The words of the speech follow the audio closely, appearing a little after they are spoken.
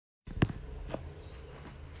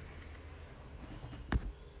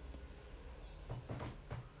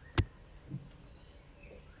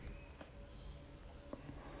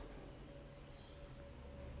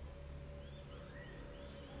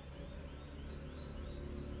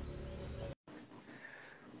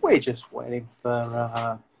We're just waiting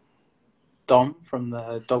for Dom from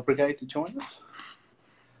the Dog Brigade to join us.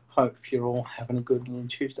 Hope you're all having a good little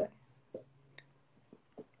Tuesday.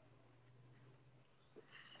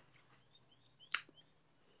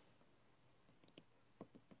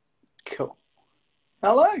 Cool.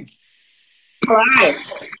 Hello. Hello.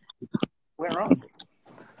 We're on.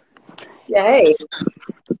 Yay.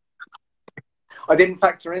 I didn't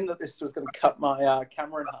factor in that this was going to cut my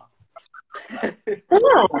camera in half.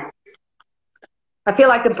 Oh. I feel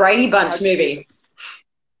like the Brady Bunch movie.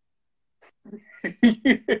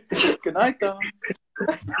 Good night, Dom.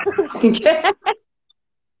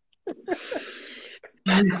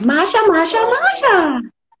 Masha.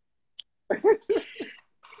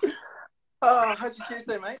 Oh, how's your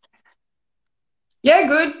Tuesday, mate? Yeah,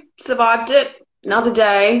 good. Survived it. Another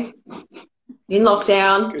day in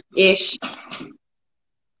lockdown-ish.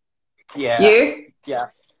 Yeah. You? Yeah.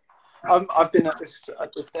 I've been at this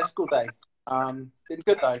desk all day. Been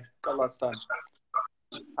good though. Got lots done.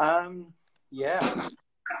 Yeah.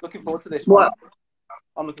 Looking forward to this one. What?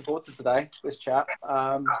 I'm looking forward to today. This chat.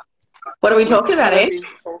 What are we talking about, Ed?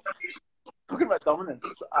 Talking about dominance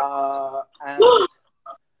and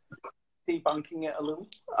debunking it a little.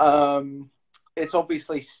 It's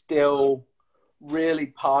obviously still really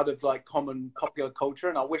part of like common popular culture,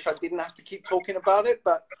 and I wish I didn't have to keep talking about it,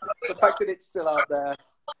 but the fact that it's still out there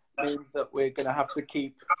means that we're going to have to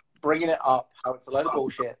keep bringing it up, how it's a load of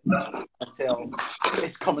bullshit, until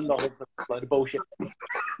it's common knowledge that it's a load of bullshit.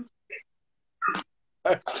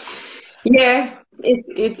 Yeah,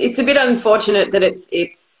 it's a bit unfortunate that it's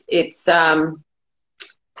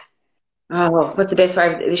what's the best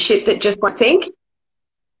way of the shit that just won't sink.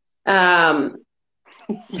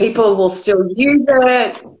 People will still use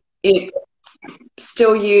it. It's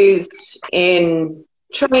still used in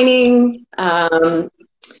training,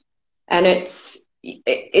 and it's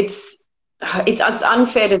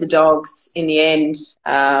unfair to the dogs in the end,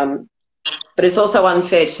 but it's also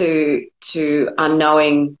unfair to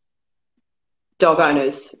unknowing dog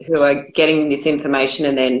owners who are getting this information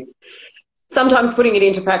and then sometimes putting it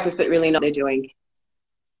into practice, but really not what they're doing.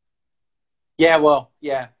 Yeah, well,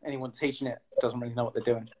 yeah. Anyone teaching it doesn't really know what they're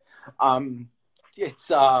doing.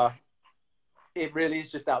 It really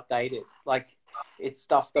is just outdated. Like, it's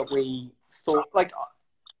stuff that we thought,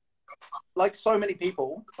 like so many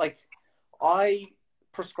people, like I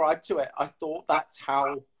prescribed to it. I thought that's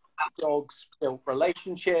how dogs built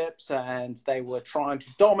relationships, and they were trying to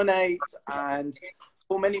dominate. And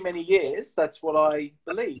for many, many years, that's what I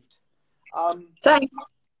believed. Same.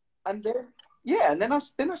 And then, yeah, and then I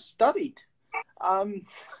studied. And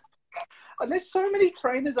there's so many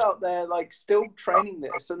trainers out there, like, still training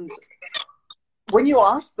this. And when you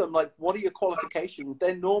ask them, like, what are your qualifications?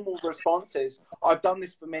 Their normal response is, I've done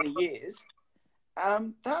this for many years.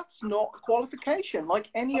 That's not a qualification. Like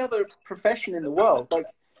any other profession in the world, like,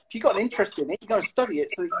 if you've got an interest in it, you go and study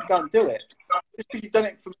it so that you can go and do it. Just because you've done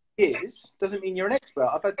it for years doesn't mean you're an expert.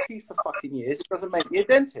 I've had teeth for fucking years. It doesn't make me a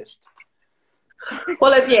dentist.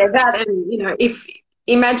 Well, yeah, that, and, you know, if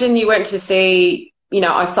imagine you went to see, you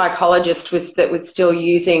know, a psychologist that was still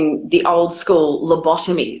using the old school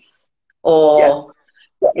lobotomies or,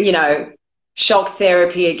 you know, shock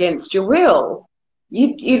therapy against your will,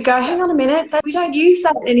 you'd go, hang on a minute, we don't use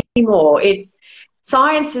that anymore.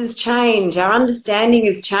 Science has changed. Our understanding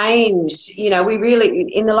has changed. You know, we really,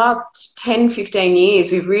 in the last 10, 15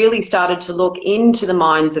 years, we've really started to look into the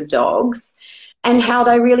minds of dogs and how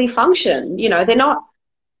they really function. You know, they're not,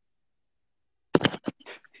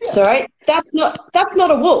 sorry, that's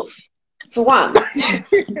not a wolf, for one.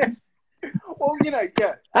 Well, you know,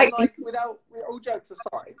 yeah. And like, all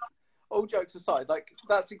jokes aside, like,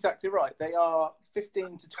 that's exactly right. They are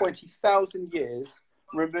 15 to 20,000 years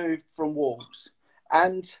removed from wolves.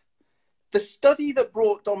 And the study that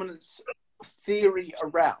brought dominance theory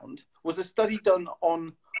around was a study done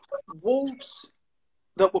on wolves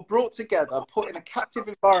that were brought together, put in a captive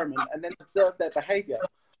environment, and then observed their behavior.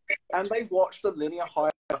 And they watched a linear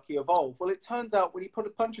hierarchy evolve. Well, it turns out when you put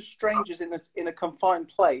a bunch of strangers in a confined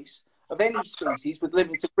place of any species with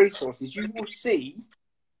limited resources, you will see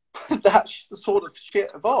that sort of shit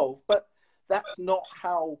evolve. But that's not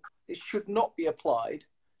how it should not be applied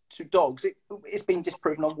to dogs. It's been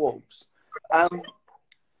disproven on wolves.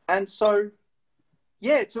 And so,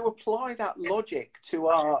 yeah, to apply that logic to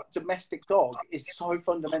our domestic dog is so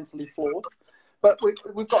fundamentally flawed. But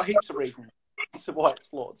we've got heaps of reasons to why it's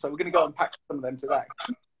flawed. So we're going to go unpack some of them today.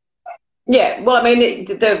 Yeah, well, I mean,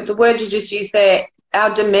 the word you just used there,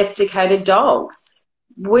 our domesticated dogs.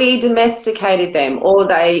 We domesticated them, or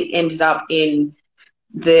they ended up in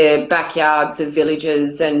the backyards of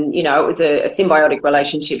villages, and you know, it was a symbiotic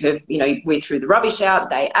relationship of, you know, we threw the rubbish out,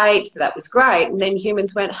 they ate, so that was great. And then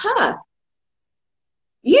humans went, huh,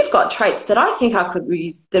 you've got traits that I think I could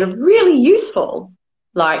use that are really useful,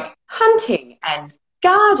 like hunting and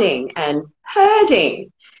guarding and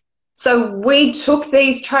herding. So we took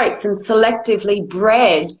these traits and selectively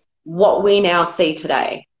bred what we now see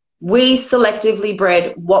today. We selectively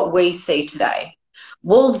bred what we see today.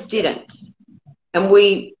 Wolves didn't. And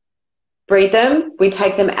we breed them, we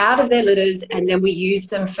take them out of their litters, and then we use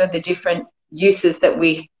them for the different uses that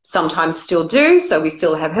we sometimes still do. So we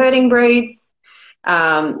still have herding breeds.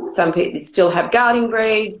 Some people still have guarding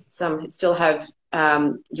breeds. Some still have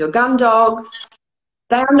your gun dogs.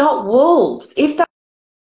 They are not wolves. If they...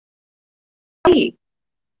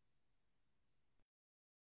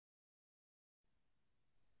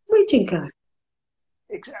 Where'd you go?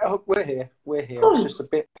 Oh, we're here. We're here. It's just a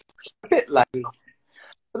bit laggy.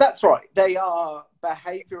 But that's right. They are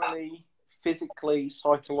behaviourally, physically,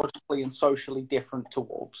 psychologically, and socially different to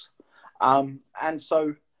wolves. And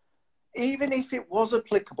so even if it was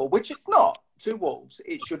applicable, which it's not, to wolves,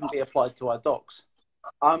 it shouldn't be applied to our dogs.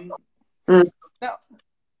 Now,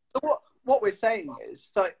 what we're saying is,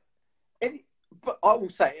 so but I will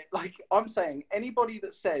say it, like I'm saying, anybody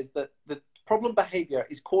that says that the problem behaviour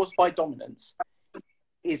is caused by dominance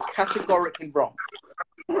is categorically wrong.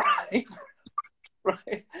 Right?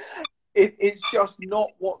 Right? It's just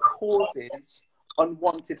not what causes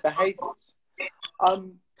unwanted behaviours.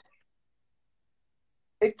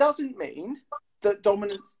 It doesn't mean that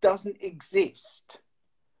dominance doesn't exist,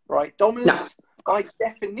 right? Dominance, by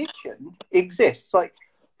definition, exists. Like,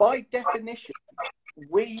 by definition,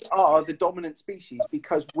 we are the dominant species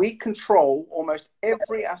because we control almost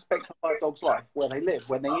every aspect of our dog's life: where they live,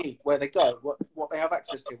 when they eat, where they go, what they have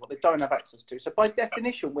access to, what they don't have access to. So by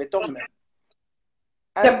definition, we're dominant.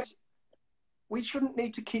 And we shouldn't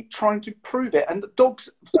need to keep trying to prove it. And dogs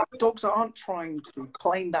aren't trying to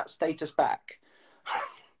claim that status back.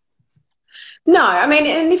 No, I mean,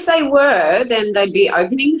 and if they were, then they'd be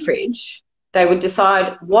opening the fridge. They would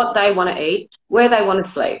decide what they want to eat, where they want to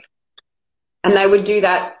sleep. And they would do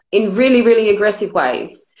that in really, really aggressive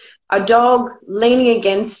ways. A dog leaning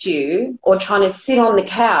against you or trying to sit on the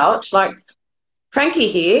couch, like Frankie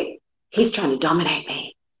here, he's trying to dominate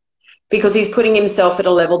me because he's putting himself at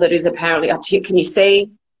a level that is apparently up to you. Can you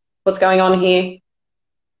see what's going on here?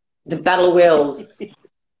 It's a battle of wills.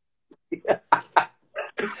 Yeah.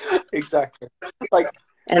 Exactly. Like,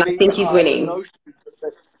 and I think he's winning.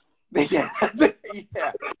 Yeah.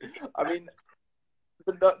 I mean,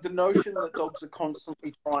 the notion that dogs are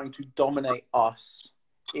constantly trying to dominate us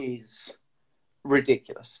is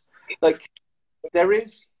ridiculous. Like, there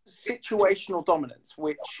is situational dominance,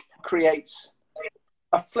 which creates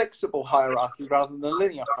a flexible hierarchy rather than a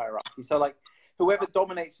linear hierarchy. So, like, whoever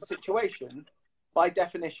dominates the situation, by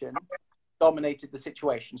definition, dominated the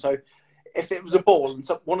situation. So if it was a ball and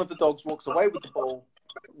one of the dogs walks away with the ball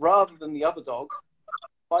rather than the other dog,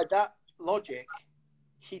 by that logic,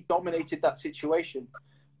 he dominated that situation.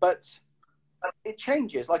 But it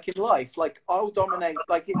changes, like in life. Like, I'll dominate,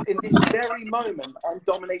 like in this very moment, I'm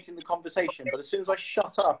dominating the conversation. But as soon as I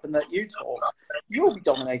shut up and let you talk, you'll be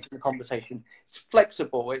dominating the conversation. It's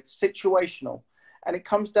flexible, it's situational. And it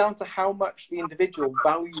comes down to how much the individual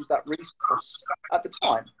values that resource at the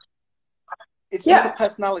time. It's not a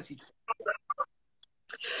personality trait.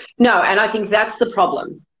 No, and I think that's the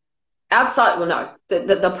problem.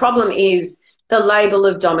 The problem is the label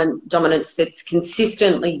of dominance that's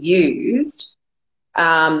consistently used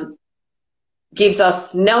gives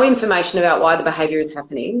us no information about why the behaviour is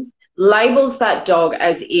happening, labels that dog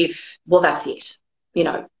as if, well, that's it. You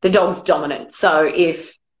know, the dog's dominant. So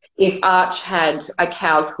if Arch had a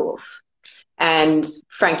cow's hoof and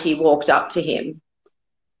Frankie walked up to him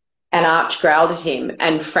and Arch growled at him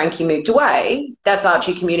and Frankie moved away, that's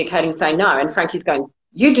Archie communicating, saying no. And Frankie's going,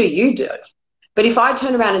 you do, you do. But if I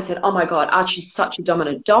turned around and said, oh my God, Archie's such a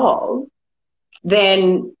dominant dog,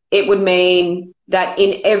 then it would mean that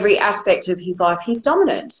in every aspect of his life, he's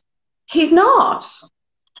dominant. He's not.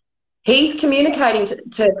 He's communicating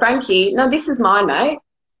to Frankie, no, this is mine, mate.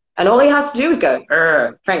 And all he has to do is go,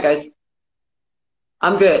 Urgh. Frank goes,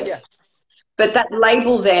 I'm good. Yeah. But that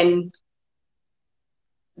label then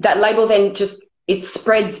just, it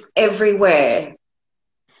spreads everywhere.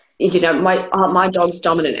 You know, my dog's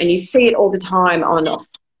dominant. And you see it all the time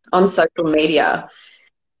on social media,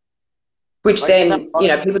 which then, you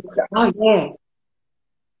know, people go, oh, yeah.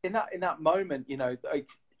 In that moment, you know, like,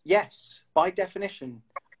 yes, by definition,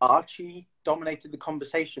 Archie dominated the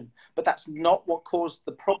conversation, but that's not what caused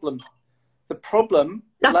the problem. The problem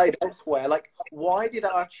lay elsewhere. Like, why did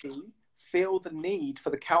Archie feel the need for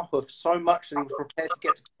the cow hoof so much that he was prepared to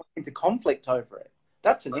get into conflict over it?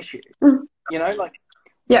 That's an issue. You know, like,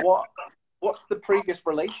 what's the previous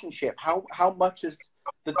relationship? How much has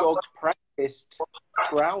the dog practiced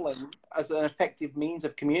growling as an effective means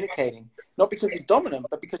of communicating? Not because he's dominant,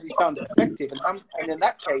 but because he found it effective. And in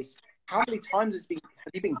that case, how many times has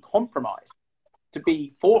he been compromised to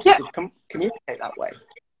be forced to communicate that way?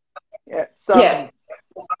 Yeah. So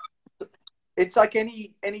it's like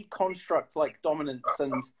any construct like dominance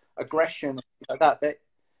and aggression like that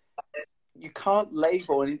you can't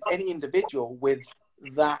label any individual with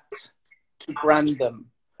that to brand them.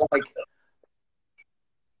 Like,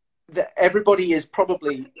 everybody is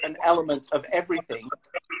probably an element of everything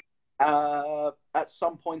at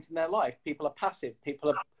some point in their life. People are passive, people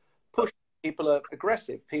are pushy, people are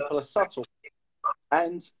aggressive, people are subtle.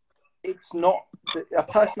 And it's not, a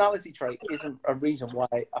personality trait isn't a reason why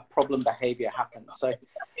a problem behavior happens. So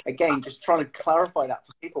again, just trying to clarify that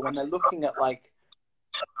for people when they're looking at, like,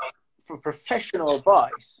 for professional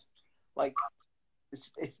advice, like,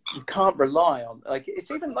 it's you can't rely on, like, it's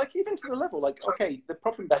even to the level, like, okay, the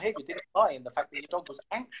problem behavior didn't lie in the fact that your dog was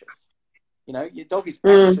anxious. You know, your dog is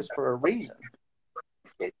anxious for a reason.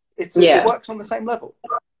 It works on the same level.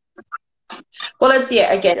 Well, it's,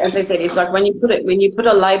 again, as I said, it's like when you put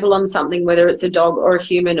a label on something, whether it's a dog or a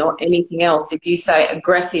human or anything else, if you say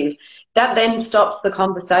aggressive, that then stops the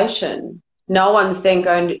conversation. No one's then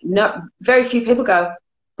going to, very few people go,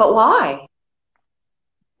 but why?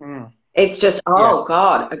 It's just,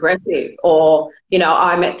 God, aggressive. Or, you know,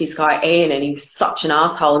 I met this guy, Ian, and he was such an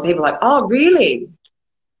asshole. And people are like, oh, really?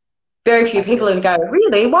 Very few people would go,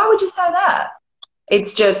 really? Why would you say that?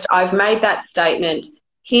 It's just, I've made that statement.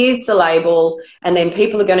 Here's the label. And then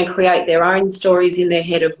people are going to create their own stories in their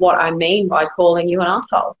head of what I mean by calling you an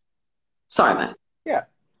asshole. Sorry, mate. Yeah.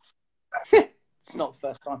 It's not the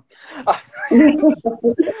first time.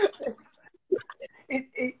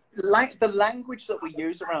 Like the language that we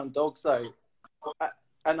use around dogs, though,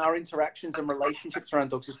 and our interactions and relationships around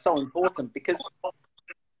dogs is so important, because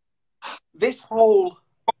this whole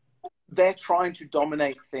they're trying to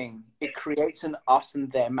dominate thing, it creates an us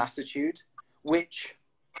and them attitude, which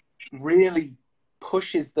really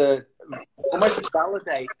pushes almost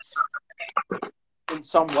validates in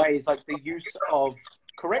some ways, like, the use of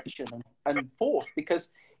correction and force. Because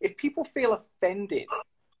if people feel offended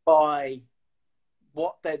by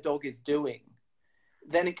what their dog is doing,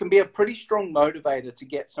 then it can be a pretty strong motivator to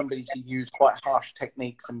get somebody to use quite harsh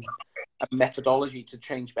techniques and methodology to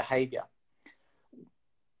change behavior.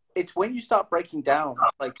 It's when you start breaking down,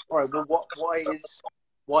 like, all right, well,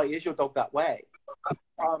 why is your dog that way?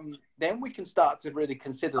 Then we can start to really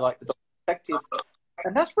consider, like, the dog's perspective,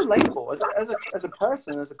 and that's relatable as a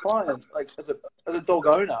person, as a client, like, as a dog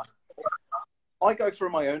owner. I go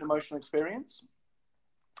through my own emotional experience,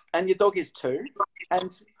 and your dog is too.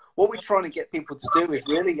 And what we're trying to get people to do is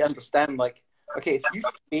really understand, like, okay, if you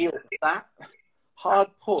feel that hard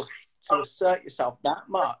push to assert yourself that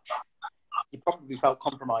much, you probably felt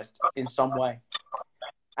compromised in some way.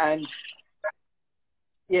 And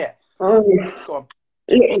go on.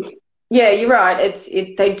 Yeah, you're right.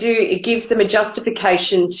 It gives them a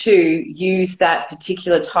justification to use that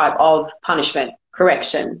particular type of punishment,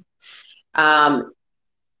 correction. But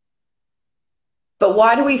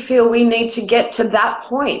why do we feel we need to get to that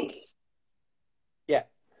point? Yeah.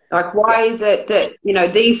 Like, why is it that, you know,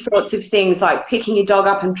 these sorts of things, like picking your dog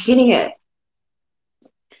up and pinning it?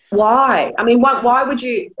 Why? I mean, why would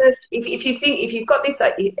you first, if you've got this,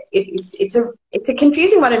 it's a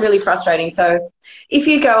confusing one and really frustrating. So if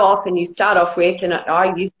you go off and you start off with, and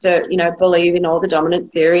I used to, you know, believe in all the dominance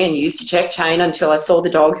theory and used to check chain until I saw the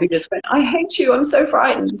dog who just went, I hate you, I'm so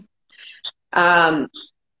frightened.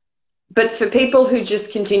 But for people who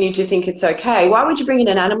just continue to think it's okay, why would you bring in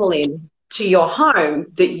an animal in to your home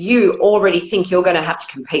that you already think you're going to have to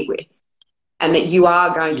compete with and that you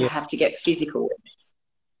are going to have to get physical with?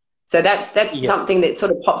 So that's something that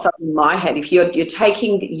sort of pops up in my head. If you're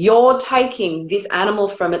taking this animal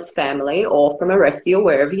from its family or from a rescue or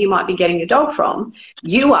wherever you might be getting your dog from,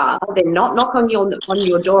 you are then not knock on your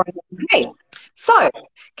door and go, hey, so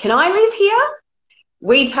can I live here?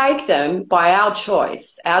 We take them by our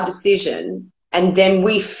choice, our decision, and then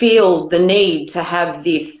we feel the need to have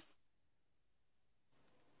this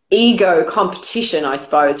ego competition, I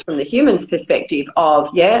suppose, from the human's perspective of,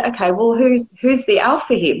 okay, well, who's the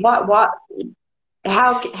alpha here?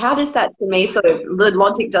 How does that, to me, sort of, the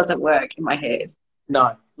logic doesn't work in my head.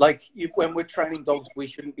 No, like, when we're training dogs, we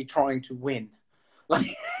shouldn't be trying to win. Like,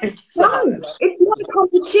 it's not a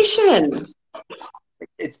competition.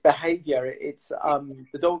 it's behavior. It's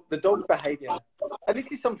the dog behavior, and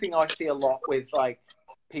this is something I see a lot with like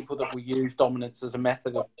people that will use dominance as a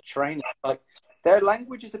method of training. Like their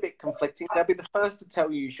language is a bit conflicting. They'll be the first to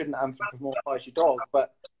tell you shouldn't anthropomorphize your dog,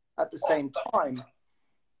 but at the same time,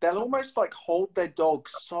 they'll almost like hold their dog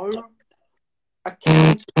so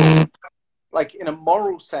accountable, like in a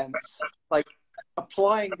moral sense, like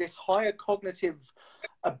applying this higher cognitive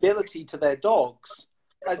ability to their dogs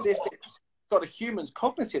as if it's got a human's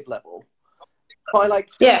cognitive level by like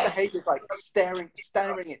behaviors like staring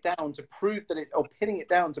it down to prove that it, or pinning it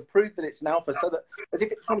down to prove that it's an alpha, so that as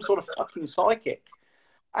if it's some sort of fucking psychic.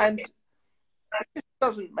 And it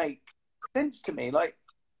doesn't make sense to me. Like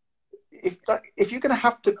if you're going to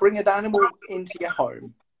have to bring an animal into your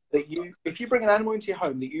home if you bring an animal into your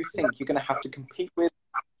home that you think you're going to have to compete with,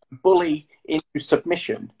 bully into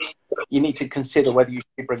submission, you need to consider whether you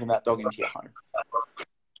should be bringing that dog into your home.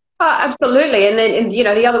 Absolutely. And then, you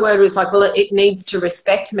know, the other word was like, well, it needs to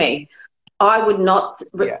respect me. I would not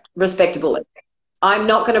respect a bully. I'm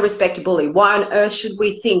not going to respect a bully. Why on earth should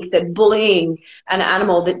we think that bullying an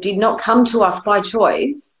animal that did not come to us by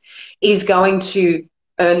choice is going to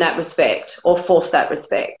earn that respect or force that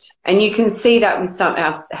respect? And you can see that with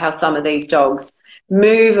how some of these dogs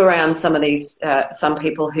move around some of these, some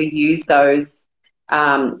people who use those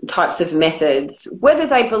types of methods, whether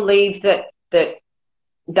they believe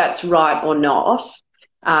that's right or not.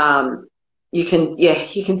 You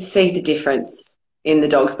can see the difference in the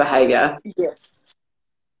dog's behaviour. Yeah.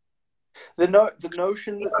 The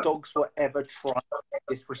notion that dogs will ever try to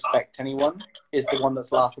disrespect anyone is the one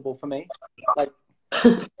that's laughable for me. Like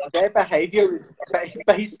their behaviour is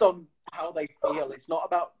based on how they feel. It's not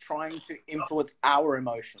about trying to influence our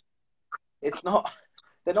emotions.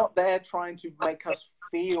 They're not there trying to make us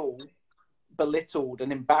feel belittled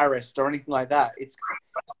and embarrassed or anything like that. It's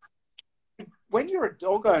when you're a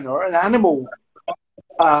dog owner or an animal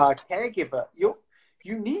caregiver,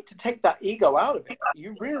 you need to take that ego out of it.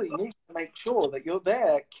 You really need to make sure that you're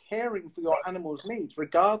there caring for your animal's needs,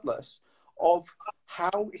 regardless of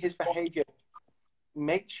how his behavior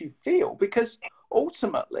makes you feel. Because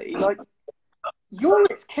ultimately, like, you're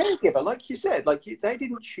its caregiver, like you said. Like they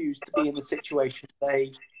didn't choose to be in the situation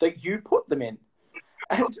that you put them in.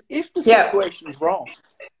 And if the situation is wrong,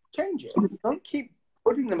 change it. Don't keep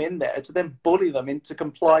putting them in there to then bully them into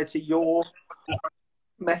comply to your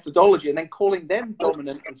methodology and then calling them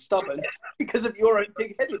dominant and stubborn because of your own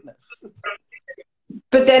pig-headedness.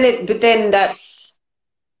 But then that's,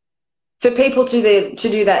 for people to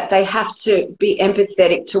do that, they have to be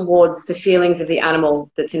empathetic towards the feelings of the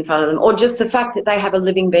animal that's in front of them, or just the fact that they have a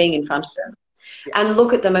living being in front of them, and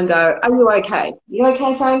look at them and go, "Are you okay? You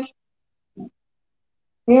okay, Frank?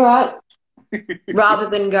 You all right?" Rather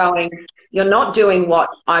than going, "You're not doing what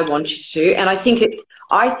I want you to." And I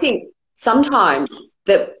think sometimes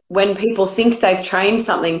that when people think they've trained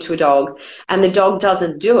something to a dog and the dog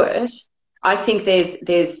doesn't do it, I think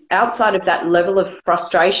there's outside of that level of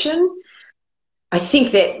frustration, I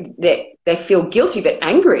think that they feel guilty but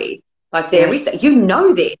angry. Like there is that,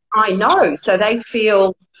 that, I know. So they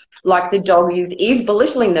feel like the dog is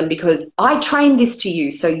belittling them because I trained this to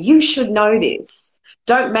you, so you should know this.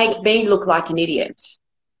 Don't make me look like an idiot.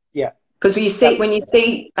 Yeah. Because when you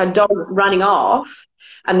see a dog running off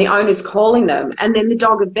and the owner's calling them, and then the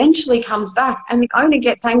dog eventually comes back and the owner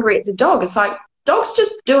gets angry at the dog, it's like, dog's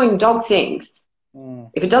just doing dog things.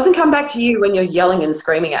 If it doesn't come back to you when you're yelling and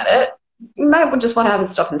screaming at it, you may just want to have a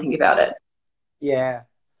stop and think about it. Yeah.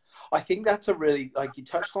 I think that's a really, like, you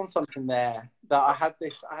touched on something there that I had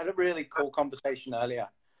a really cool conversation earlier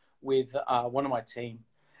with one of my team,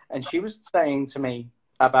 and she was saying to me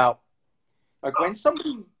about, like, when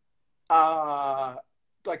somebody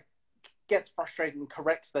like gets frustrated and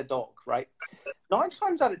corrects their dog, right? 9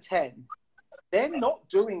 times out of 10, they're not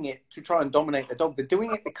doing it to try and dominate the dog. They're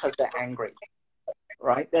doing it because they're angry,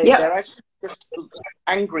 right? They're actually just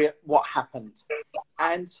angry at what happened,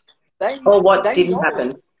 and or what didn't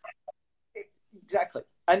happen. Exactly,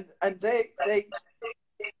 and they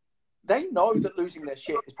know that losing their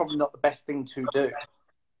shit is probably not the best thing to do.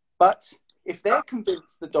 But if they're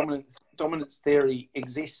convinced the dominance theory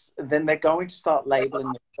exists, then they're going to start labeling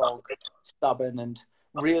the dog stubborn, and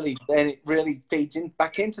then it really feeds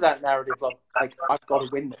back into that narrative of, like, I've got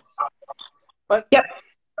to win this. But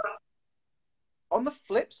on the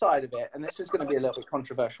flip side of it, and this is going to be a little bit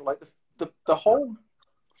controversial, like the whole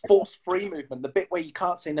force-free movement, the bit where you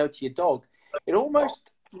can't say no to your dog, it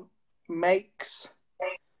almost makes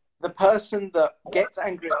the person that gets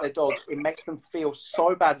angry at their dog, it makes them feel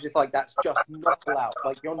so bad, as if, like, that's just not allowed.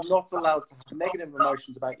 Like, you're not allowed to have negative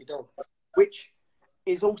emotions about your dog, which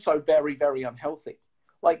is also very, very unhealthy.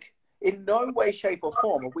 like, in no way, shape, or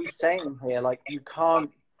form are we saying here, like, you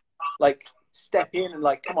can't, like, step in and,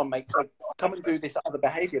 like, come on, mate, like, come and do this other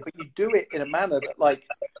behavior. But you do it in a manner that, like,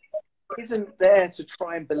 isn't there to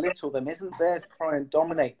try and belittle them, isn't there to try and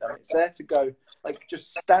dominate them. It's there to go, like,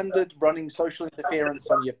 just standard running social interference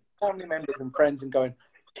on your family members and friends and going,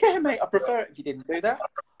 yeah, mate, I prefer it if you didn't do that.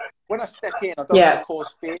 When I step in, I don't want to cause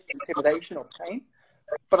fear, intimidation, or pain,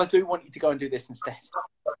 but I do want you to go and do this instead.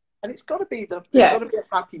 And it's got to be there's got to be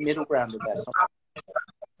a happy middle ground in there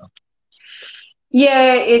somewhere.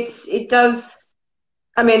 Yeah, it does.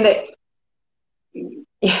 I mean,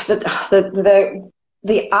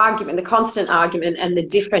 the argument, the constant argument, and the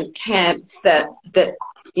different camps that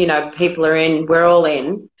you know, people are in, we're all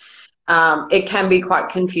in. It can be quite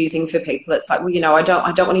confusing for people. It's like, well, you know, I don't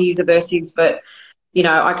want to use aversives, but you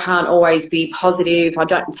know, I can't always be positive. I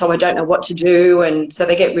don't know what to do, and so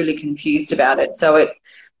they get really confused about it. So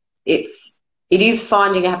it is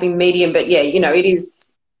finding a happy medium. But yeah, you know, it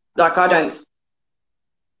is like, I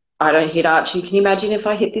don't hit Archie. Can you imagine if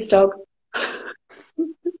I hit this dog?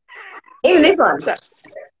 Even this one.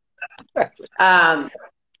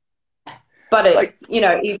 But it's, like, you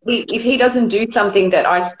know, if he doesn't do something that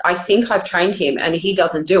I think I've trained him and he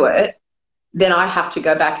doesn't do it, then I have to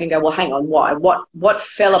go back and go, well, hang on, why? What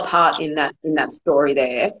fell apart in that story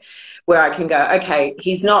there, where I can go, okay,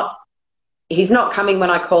 he's not coming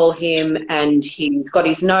when I call him, and he's got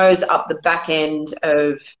his nose up the back end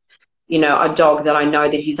of, you know, a dog that I know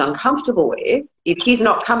that he's uncomfortable with. If he's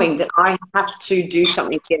not coming, then I have to do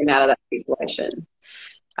something to get him out of that situation.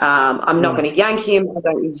 I'm not going to yank him. I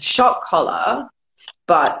don't use a shock collar.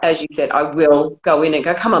 But as you said, I will go in and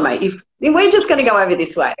go, come on, mate, we're just going to go over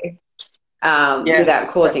this way, without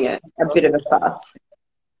causing a bit of a fuss.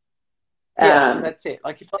 That's it.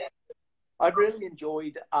 Like, I really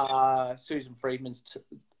enjoyed Susan Friedman's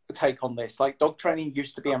take on this. Like, dog training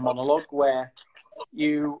used to be a monologue where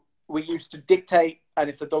we used to dictate, and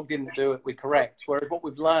if the dog didn't do it, we correct. Whereas what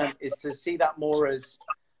we've learned is to see that more as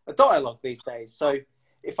a dialogue these days. So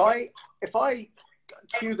if I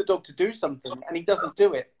cue the dog to do something and he doesn't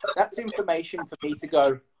do it, that's information for me to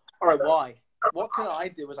go, all right, why? What can I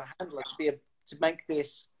do as a handler to make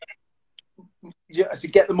this, to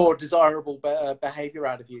get the more desirable behavior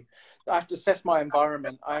out of you? I have to assess my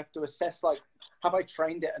environment. I have to assess, like, have I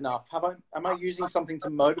trained it enough? Am I using something to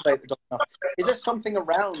motivate the dog enough? Is there something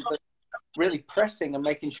around that's really pressing and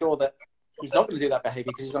making sure that he's not going to do that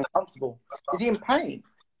behavior because he's uncomfortable? Is he in pain?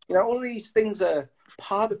 You know, all of these things are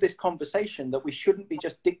part of this conversation that we shouldn't be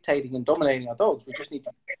just dictating and dominating our dogs. We just need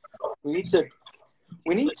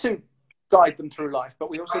to guide them through life, but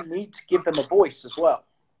we also need to give them a voice as well.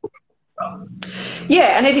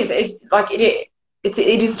 Yeah, and it's like it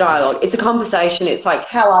is dialogue. It's a conversation. It's like,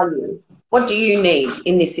 how are you? What do you need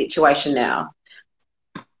in this situation now?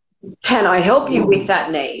 Can I help you with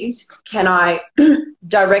that need? Can I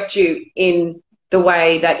direct you in the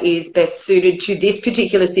way that is best suited to this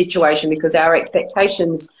particular situation? Because our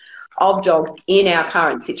expectations of dogs in our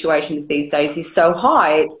current situations these days is so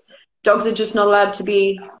high. Dogs are just not allowed to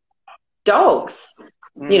be dogs.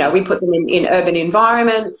 You know, we put them in urban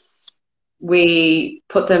environments. We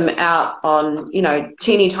put them out on, you know,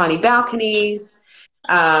 teeny tiny balconies.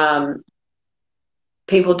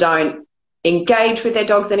 People don't engage with their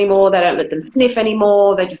dogs anymore. They don't let them sniff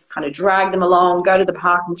anymore. They just kind of drag them along, go to the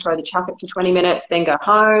park and throw the chucket for 20 minutes, then go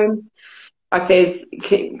home. Like, there's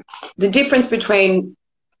the difference between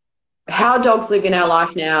how dogs live in our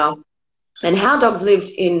life now and how dogs lived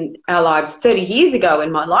in our lives 30 years ago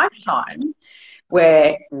in my lifetime,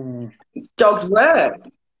 where dogs were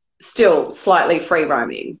still slightly free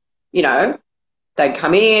roaming. You know, they'd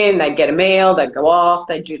come in, they'd get a meal, they'd go off,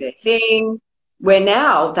 they'd do their thing. Where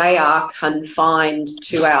now they are confined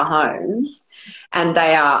to our homes and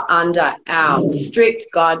they are under our strict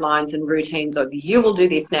guidelines and routines of, you will do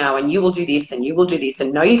this now and you will do this and you will do this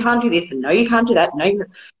and no, you can't do this and no, you can't do that. No,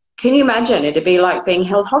 can you imagine? It'd be like being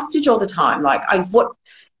held hostage all the time. Like, what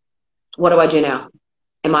do I do now?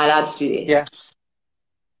 Am I allowed to do this? Yeah.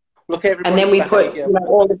 Look at everybody's and then we put, you know,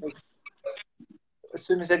 all the... As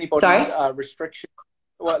soon as anybody's restriction,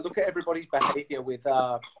 well, look at everybody's behaviour with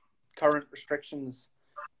current restrictions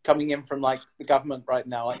coming in from, like, the government right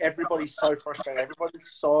now. Like, everybody's so frustrated.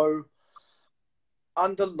 Everybody's so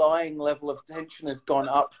underlying level of tension has gone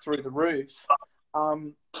up through the roof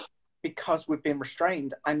because we've been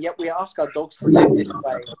restrained, and yet we ask our dogs to live this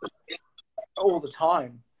way all the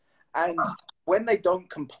time. And when they don't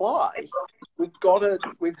comply, we've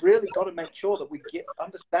really got to make sure that we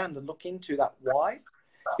understand and look into that why.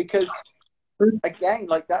 Because again,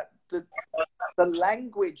 like that, the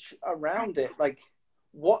language around it, like,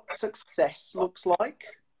 what success looks like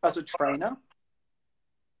as a trainer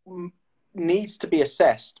needs to be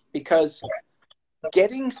assessed, because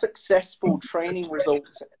getting successful training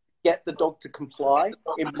results, get the dog to comply,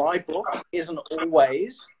 in my book, isn't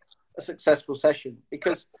always a successful session,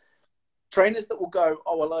 because trainers that will go,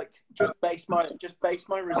 oh, well, like, just base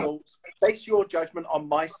my results, base your judgment on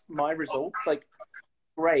my results. Like,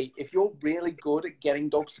 great. If you're really good at getting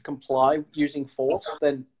dogs to comply using force,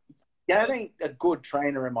 then that ain't a good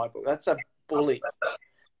trainer in my book. That's a bully.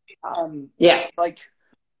 Like,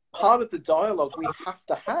 part of the dialogue we have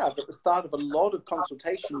to have at the start of a lot of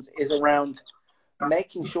consultations is around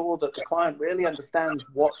making sure that the client really understands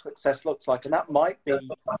what success looks like. And that might be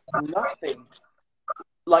nothing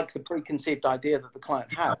like the preconceived idea that the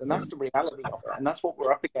client had. And that's the reality of it. And that's what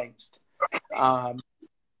we're up against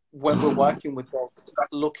when we're working with dogs,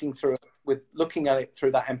 looking at it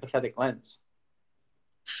through that empathetic lens.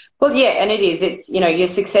 Well, yeah, and it is. It's, you know, your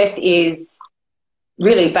success is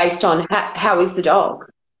really based on how is the dog.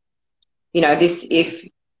 You know, this, if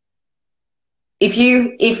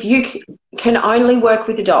you can only work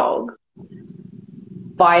with a dog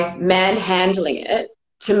by manhandling it,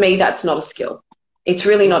 to me, that's not a skill. It's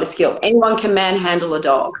really not a skill. Anyone can manhandle a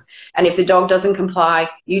dog. And if the dog doesn't comply,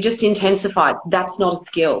 you just intensify. That's not a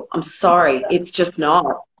skill. I'm sorry. It's just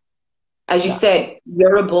not. As you said,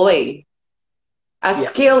 you're a bully. A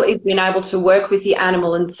skill is being able to work with the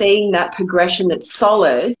animal and seeing that progression that's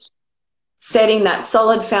solid, setting that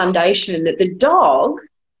solid foundation that the dog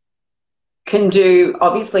can do,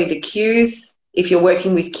 obviously, the cues. If you're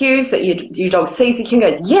working with cues that your dog sees the cue and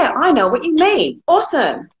goes, yeah, I know what you mean.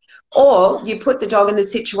 Awesome. Or you put the dog in the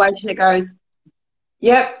situation that goes,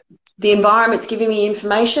 yep, the environment's giving me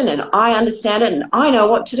information and I understand it and I know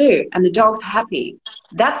what to do. And the dog's happy.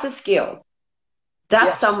 That's a skill.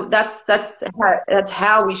 That's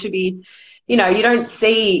how we should be. You know, you don't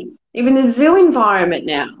see even the zoo environment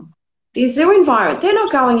now. The zoo environment, they're not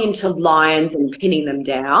going into lions and pinning them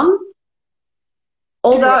down.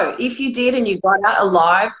 Although, if you did and you got out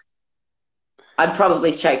alive, I'd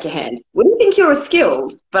probably shake your hand. Wouldn't think you were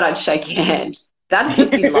skilled, but I'd shake your hand. That'd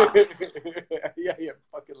just be luck. Yeah, you're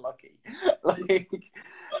fucking lucky. Like,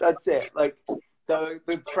 that's it. Like,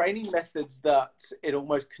 the training methods that it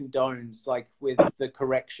almost condones, like with the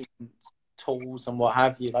correction tools and what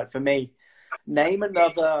have you. Like, for me, name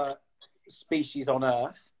another species on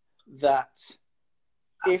Earth that,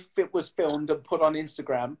 if it was filmed and put on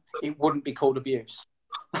Instagram, it wouldn't be called abuse.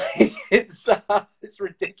 It's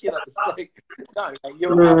ridiculous. Like, no,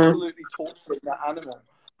 you're absolutely torturing that animal.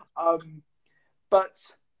 But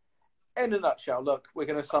in a nutshell, look, we're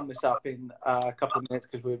going to sum this up in a couple of minutes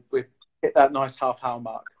because we've hit that nice half-hour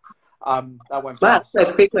mark. That went fast. Wow,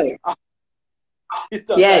 that's quickly.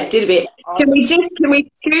 Yeah, it did a bit. Can we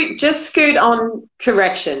scoot on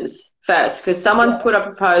corrections first? Because someone's put up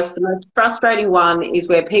a post. The most frustrating one is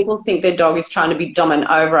where people think their dog is trying to be dominant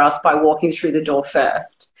over us by walking through the door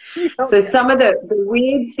first. So some of the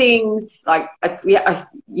weird things, like,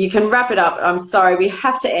 you can wrap it up. I'm sorry, we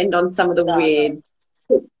have to end on some of the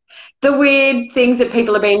weird things that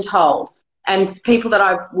people are being told, and people that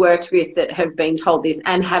I've worked with that have been told this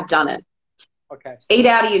and have done it. Okay. Eat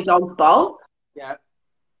out of your dog's bowl. Yeah.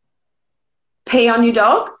 Pee on your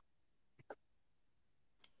dog.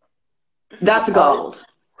 That's gold.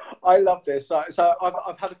 I love this. So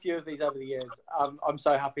I've had a few of these over the years. I'm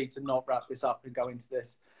so happy to not wrap this up and go into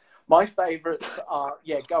this. My favourites are,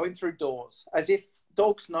 going through doors. As if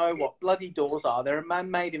dogs know what bloody doors are. They're a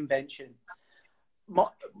man-made invention.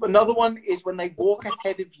 Another one is when they walk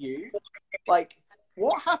ahead of you. Like,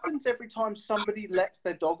 what happens every time somebody lets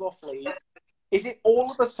their dog off lead? Is it all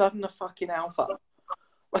of a sudden a fucking alpha?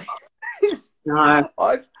 Like, no.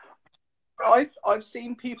 I've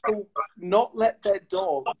seen people not let their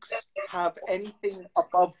dogs have anything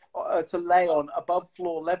above to lay on above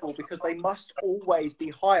floor level because they must always be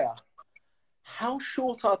higher. How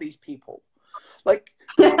short are these people? Like,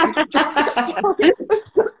 just don't get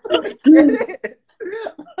it.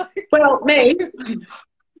 Like, well, me.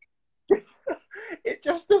 It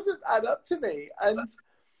just doesn't add up to me. And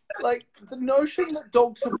like, the notion that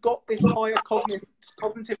dogs have got this higher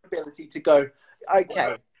cognitive ability to go,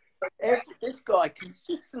 okay, this guy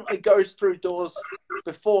consistently goes through doors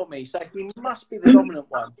before me, so he must be the dominant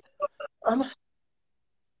one.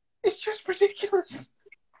 It's just ridiculous.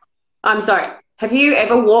 I'm sorry. Have you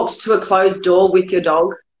ever walked to a closed door with your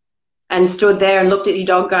dog and stood there and looked at your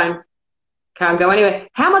dog going, can't go anywhere?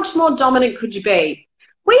 How much more dominant could you be?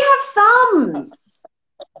 We have thumbs.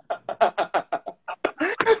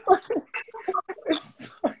 It's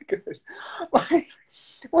so good. Like,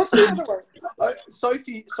 what's the other one?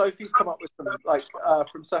 Sophie's come up with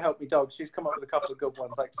from So Help Me Dog. She's come up with a couple of good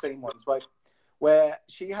ones, like scene ones, like where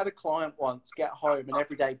she had a client once get home and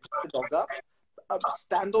every day pick the dog up,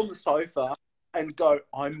 stand on the sofa and go,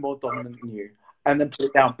 "I'm more dominant than you," and then put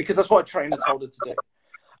it down, because that's what a trainer told her to do.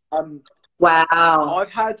 Wow. I've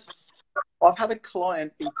had a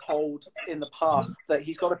client be told in the past that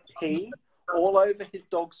he's got to pee all over his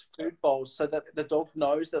dog's food bowls so that the dog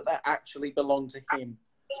knows that they actually belong to him.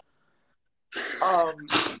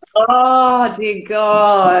 Oh dear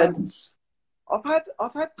God.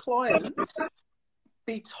 I've had clients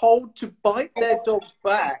be told to bite their dog's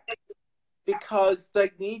back because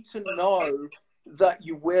they need to know that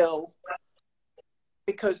you will,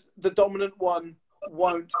 because the dominant one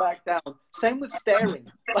won't back down. Same with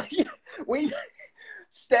staring. Like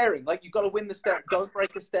staring, like you've got to win the stare. Don't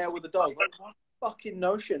break a stare with a dog. Like, what fucking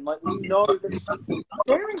notion? Like, we know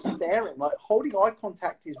that staring, like holding eye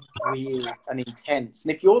contact is weird and intense.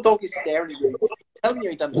 And if your dog is staring at you, telling you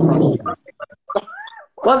he doesn't trust you.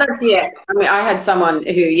 Well, that's, yeah. I mean, I had someone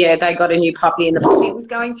who, yeah, they got a new puppy and the puppy was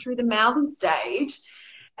going through the mouthy stage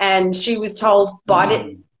and she was told, bite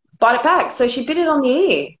it back. So she bit it on the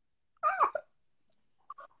ear.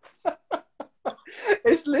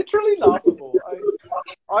 It's literally laughable.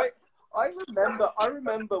 I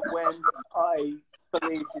remember when I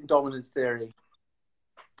believed in dominance theory,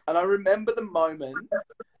 and I remember the moment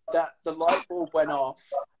that the light bulb went off,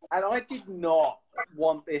 and I did not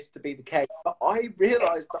want this to be the case, but I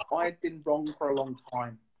realized that I had been wrong for a long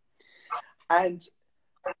time, and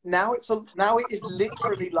now it is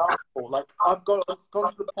literally laughable. Like, I've gone to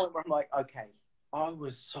the point where I'm like, okay, I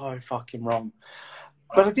was so fucking wrong.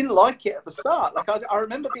 But I didn't like it at the start. Like, I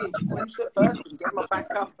remember being challenged at first and getting my back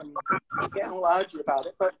up and getting all argy about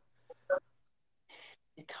it. But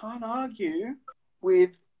you can't argue with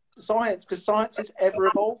science, because science is ever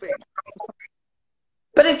evolving.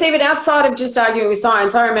 But it's even outside of just arguing with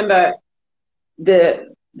science. I remember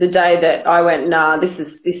the day that I went, nah, this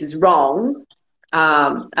is wrong.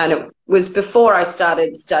 And it was before I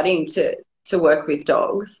started studying to work with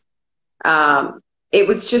dogs. It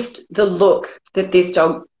was just the look that this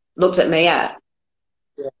dog looked at me at.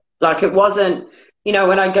 Yeah. Like, it wasn't, you know,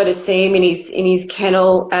 when I go to see him in his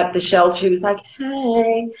kennel at the shelter, he was like,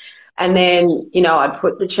 hey. And then, you know, I'd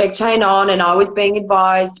put the check chain on and I was being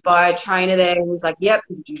advised by a trainer there who was like, yep,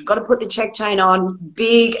 you've got to put the check chain on.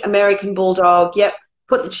 Big American bulldog. Yep,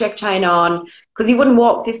 put the check chain on. Because he wouldn't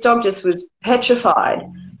walk. This dog just was petrified.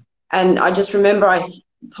 And I just remember I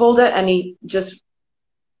pulled it and he just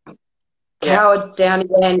cowered down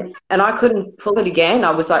again, and I couldn't pull it again. I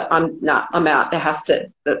was like, I'm out. There has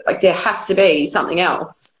to be something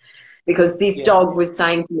else, because this dog was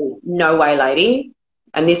saying to me, no way, lady.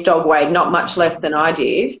 And this dog weighed not much less than I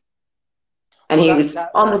did. And he was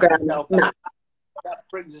on the ground. That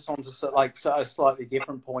brings us on to like a slightly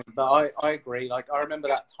different point, but I agree. Like, I remember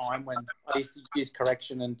that time when I used to use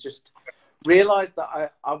correction and just realized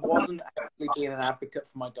that I wasn't actually being an advocate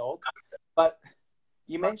for my dog. But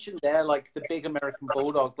you mentioned there, like, the big American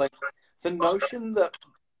bulldog, like, the notion that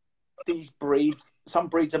these breeds, some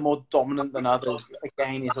breeds are more dominant than others,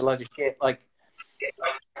 again, is a load of shit. Like,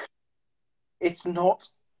 it's not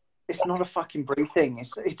a fucking breed thing.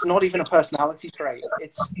 It's not even a personality trait.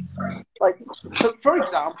 It's like, for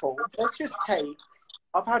example, let's just take,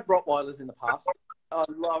 I've had Rottweilers in the past. I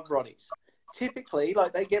love Rotties. Typically,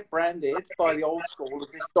 like, they get branded by the old school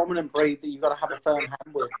as this dominant breed that you've got to have a firm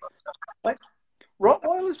hand with. Like,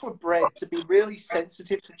 Rottweilers were bred to be really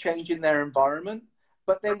sensitive to change in their environment,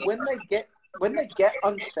 but then when they get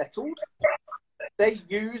unsettled, they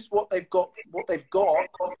use what they've got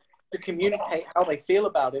to communicate how they feel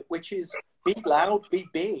about it, which is be loud, be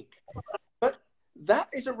big. But that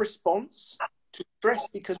is a response to stress,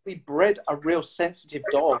 because we bred a real sensitive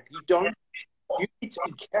dog. You need to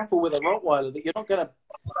be careful with a Rottweiler that you're not going to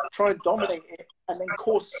try and dominate it and then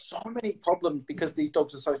cause so many problems because these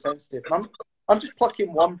dogs are so sensitive. And I'm just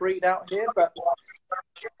plucking one breed out here, but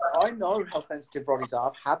I know how sensitive Rotties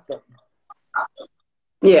are. I've had them.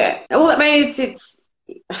 Yeah. Well, I mean, it's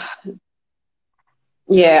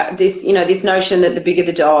yeah, this notion that the bigger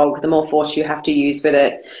the dog, the more force you have to use with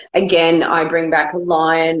it. Again, I bring back a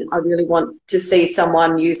lion. I really want to see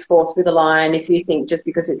someone use force with a lion. If you think just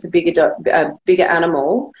because it's a bigger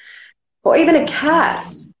animal, or even a cat,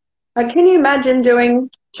 like, can you imagine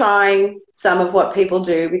trying some of what people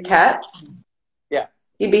do with cats? Yeah,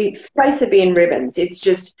 face would be in ribbons. It's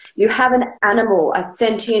just, you have an animal, a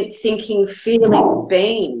sentient, thinking, feeling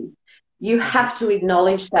being. You have to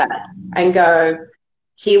acknowledge that and go,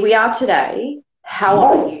 here we are today. How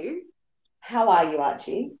are you? How are you,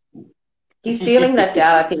 Archie? He's feeling left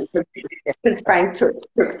out, I think, because Frank took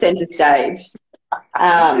centre stage.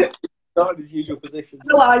 Not in his usual position.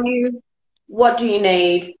 Who are you? What do you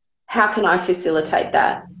need? How can I facilitate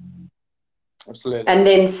that? Absolutely. And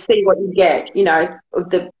then see what you get. You know,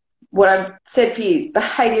 what I've said for you is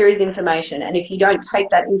behaviour is information. And if you don't take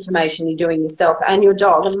that information, you're doing yourself and your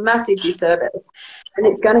dog a massive disservice. And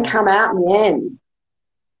it's going to come out in the end.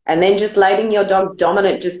 And then just labeling your dog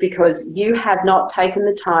dominant just because you have not taken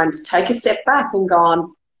the time to take a step back and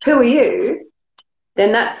gone, who are you?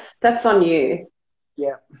 Then that's on you.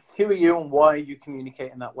 Yeah. Who are you and why are you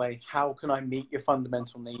communicating that way? How can I meet your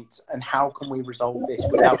fundamental needs? And how can we resolve this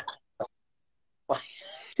without...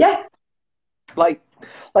 Yeah. Like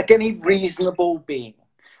any reasonable being.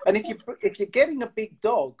 And if you're getting a big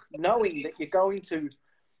dog, knowing that you're going to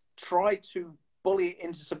try to bully it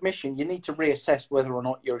into submission, you need to reassess whether or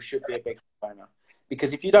not you should be a big owner.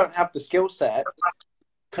 Because if you don't have the skill set,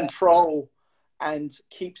 control, and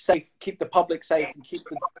keep the public safe, and keep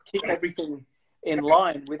everything in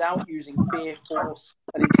line without using fear, force,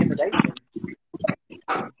 and intimidation,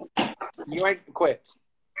 you ain't equipped.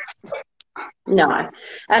 No,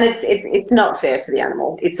 and it's not fair to the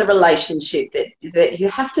animal. It's a relationship that you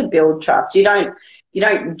have to build trust. You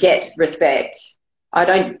don't get respect. I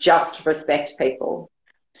don't just respect people.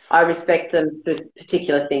 I respect them for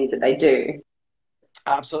particular things that they do.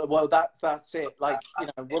 Absolutely. Well, that's it. Like, you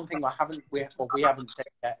know, one thing we haven't said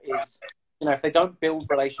yet is, you know, if they don't build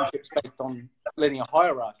relationships based on linear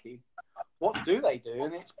hierarchy, what do they do?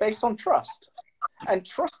 And it's based on trust. And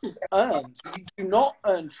trust is earned. You do not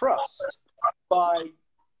earn trust by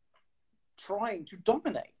trying to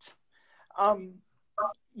dominate.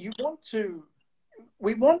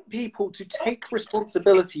 We want people to take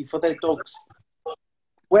responsibility for their dogs,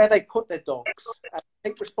 where they put their dogs, and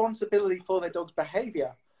take responsibility for their dog's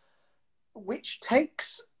behavior, which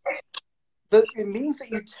it means that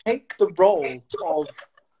you take the role of,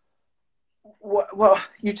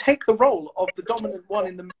 you take the role of the dominant one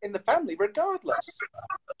in the family, regardless.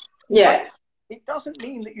 Yeah. But it doesn't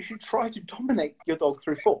mean that you should try to dominate your dog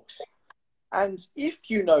through force. And if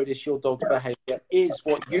you notice your dog's behavior is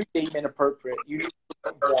what you deem inappropriate, you need to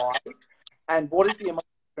look at why, and what is the emotional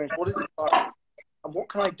experience, what is it like, and what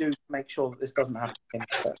can I do to make sure that this doesn't happen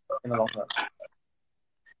in the long run?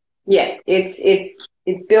 Yeah, it's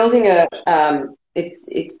building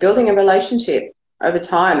it's building a relationship over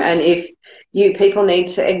time, and if people need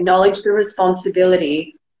to acknowledge the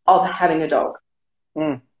responsibility of having a dog,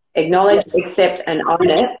 acknowledge, accept, and own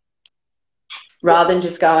it, rather than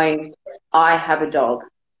just going, I have a dog.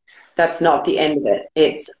 That's not the end of it.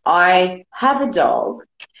 It's I have a dog,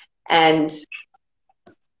 and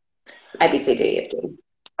A, B, C, D, E, F, G.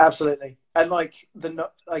 Absolutely. And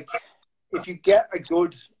if you get a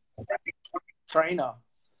good trainer,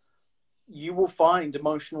 you will find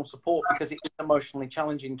emotional support, because it is emotionally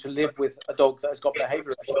challenging to live with a dog that has got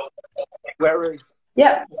behavior issues. Whereas,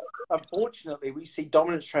 unfortunately, we see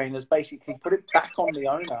dominance trainers basically put it back on the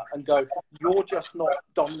owner and go, you're just not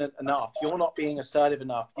dominant enough. You're not being assertive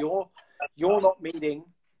enough. You're not meeting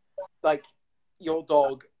your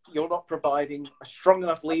dog. You're not providing a strong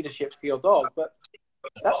enough leadership for your dog. But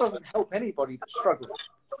that doesn't help anybody that's struggling.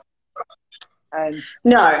 And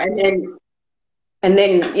no, and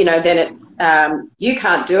then you know, then it's you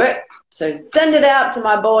can't do it, so send it out to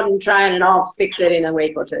my board and train, and I'll fix it in a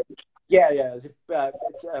week or two. Yeah, as if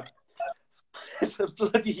it's a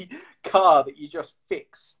bloody car that you just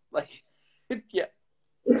fix. Yeah.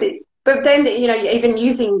 But then, you know, even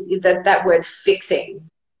using that word fixing,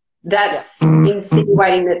 that's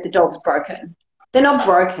insinuating that the dog's broken. They're not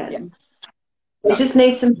broken. Yeah. They just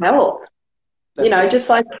need some help. That's just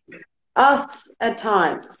like us at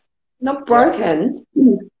times. Not broken.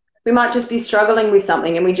 Yeah. We might just be struggling with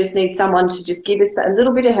something, and we just need someone to just give us a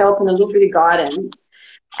little bit of help and a little bit of guidance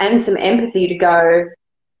and some empathy to go,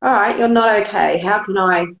 all right, you're not okay. How can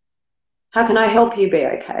I help you be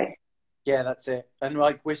okay? Yeah, that's it. And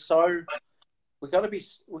we're so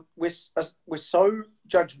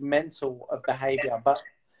judgmental of behavior, but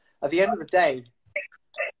at the end of the day,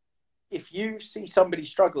 if you see somebody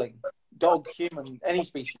struggling, dog, human, any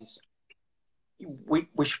species, we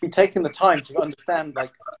should be taking the time to understand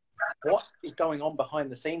what is going on behind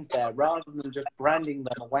the scenes there, rather than just branding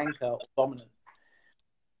them a wanker or dominant.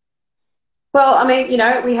 Well, I mean,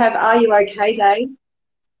 we have Are You OK Day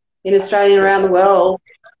in Australia and around the world.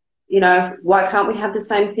 Why can't we have the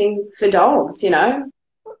same thing for dogs, And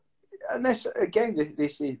this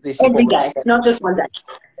is every day, not just one day.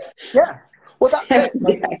 Yeah. Well, that's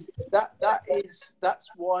it. That's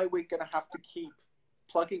why we're going to have to keep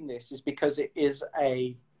plugging this, is because it is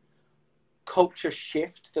culture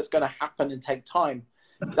shift that's going to happen and take time.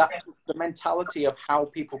 That the mentality of how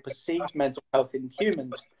people perceive mental health in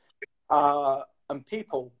humans and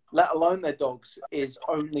people, let alone their dogs, is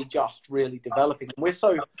only just really developing.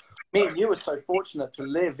 And me and you are so fortunate to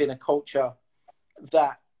live in a culture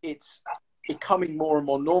that it's becoming more and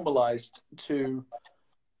more normalized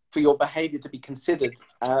for your behavior to be considered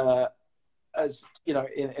as, you know,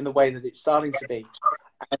 in the way that it's starting to be.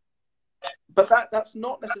 But that's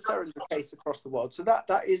not necessarily the case across the world. So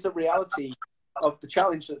that is a reality of the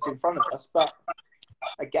challenge that's in front of us. But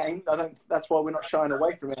again, that's why we're not shying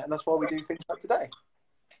away from it, and that's why we do things like today.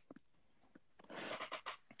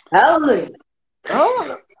 Hallelujah.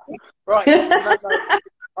 Oh, right.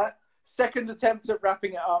 Second attempt at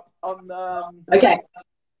wrapping it up on okay.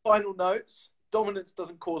 Final notes. Dominance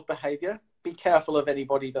doesn't cause behavior. Be careful of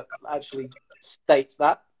anybody that actually states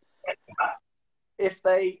that. If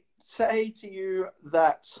they say to you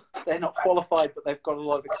that they're not qualified but they've got a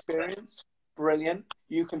lot of experience, brilliant.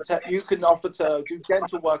 You can offer to do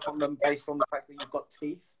dental work on them based on the fact that you've got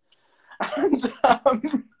teeth. And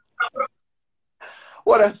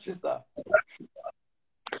what else is there?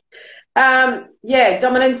 Yeah,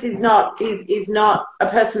 dominance is not a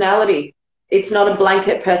personality. It's not a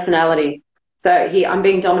blanket personality. So here, I'm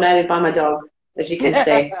being dominated by my dog, as you can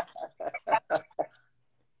see.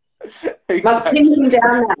 Exactly. Must pin him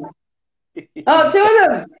down now. Oh, two of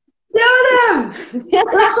them!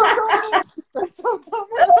 They're so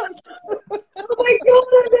dominant. Oh my God,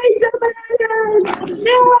 they dominated!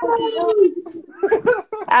 No!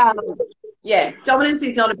 Yeah, dominance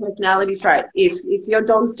is not a personality trait. If your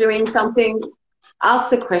dog's doing something,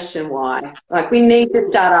 ask the question why. Like, we need to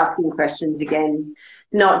start asking questions again,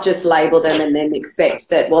 not just label them and then expect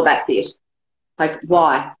that, well, that's it. Like,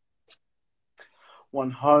 why?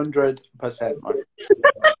 100%.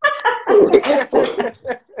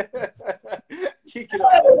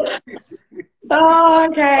 Oh,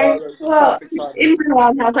 okay. Well, in my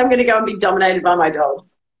own house, I'm going to go and be dominated by my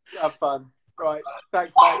dogs. Have fun. Right.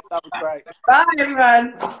 Thanks, mate. That was great. Bye,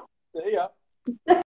 everyone. See ya.